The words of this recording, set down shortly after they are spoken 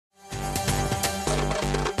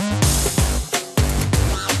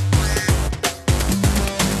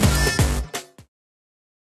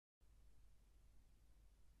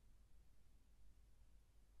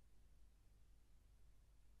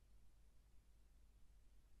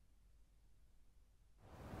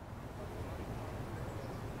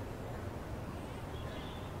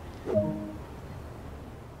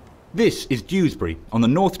This is Dewsbury on the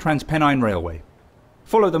North Trans-Pennine Railway.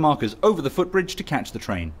 Follow the markers over the footbridge to catch the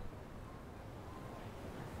train.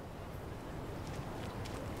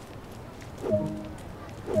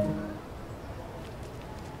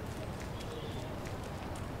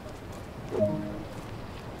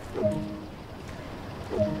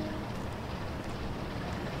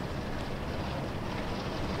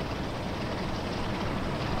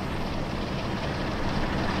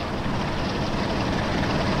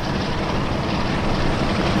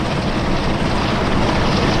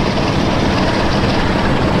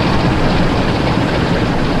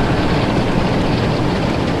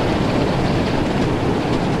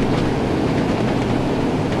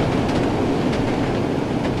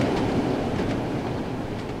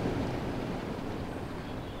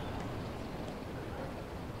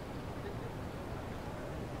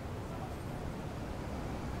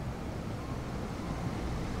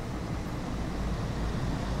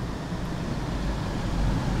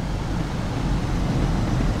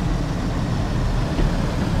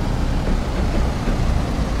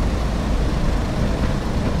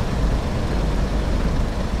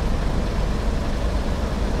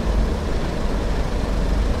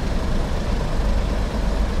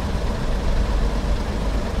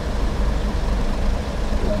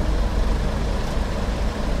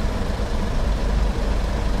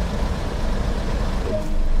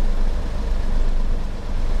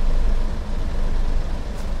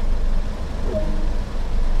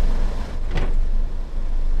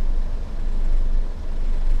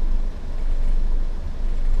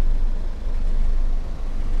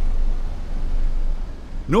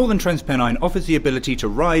 Northern Trans-Pennine offers the ability to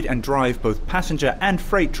ride and drive both passenger and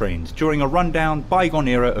freight trains during a rundown, bygone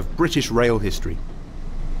era of British rail history.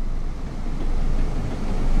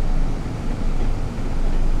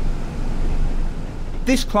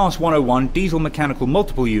 This Class 101 diesel mechanical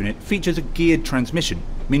multiple unit features a geared transmission,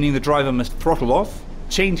 meaning the driver must throttle off,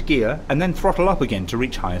 change gear, and then throttle up again to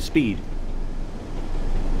reach higher speed.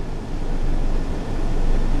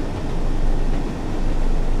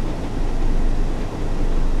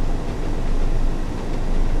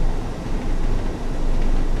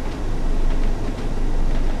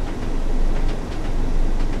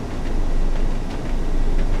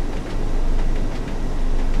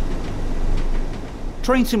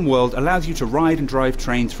 TrainSim World allows you to ride and drive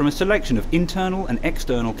trains from a selection of internal and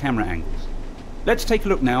external camera angles. Let's take a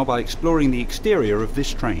look now by exploring the exterior of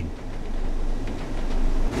this train.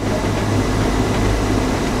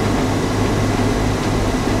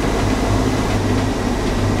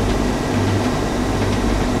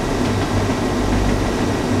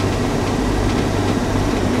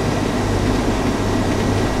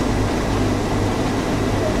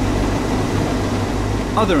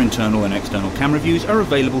 Other internal and external camera views are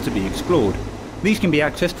available to be explored. These can be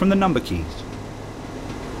accessed from the number keys.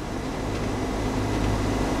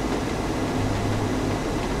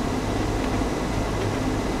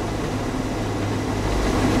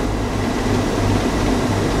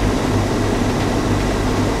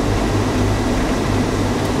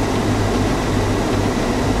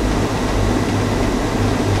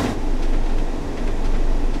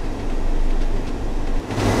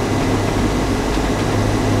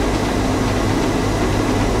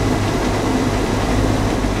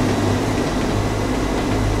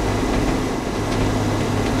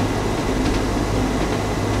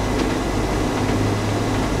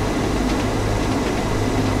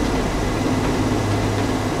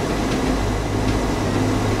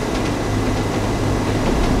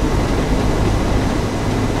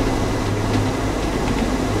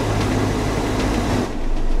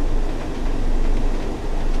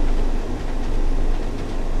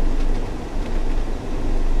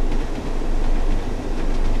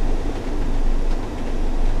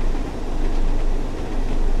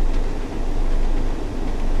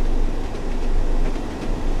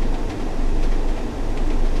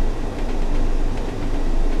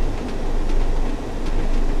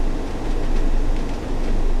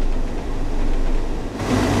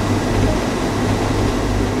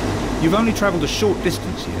 You've only travelled a short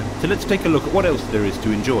distance here, so let's take a look at what else there is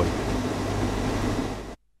to enjoy.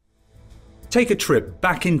 Take a trip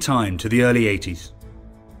back in time to the early 80s.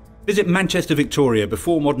 Visit Manchester, Victoria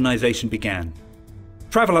before modernisation began.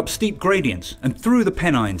 Travel up steep gradients and through the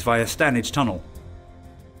Pennines via Stanage Tunnel.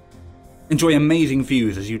 Enjoy amazing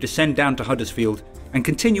views as you descend down to Huddersfield and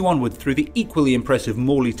continue onward through the equally impressive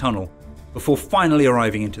Morley Tunnel before finally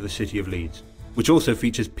arriving into the city of Leeds, which also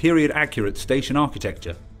features period-accurate station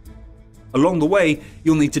architecture. Along the way,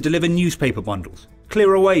 you'll need to deliver newspaper bundles,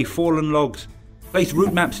 clear away fallen logs, place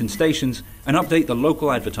route maps in stations, and update the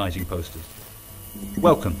local advertising posters.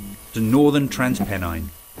 Welcome to northern Trans-Pennine.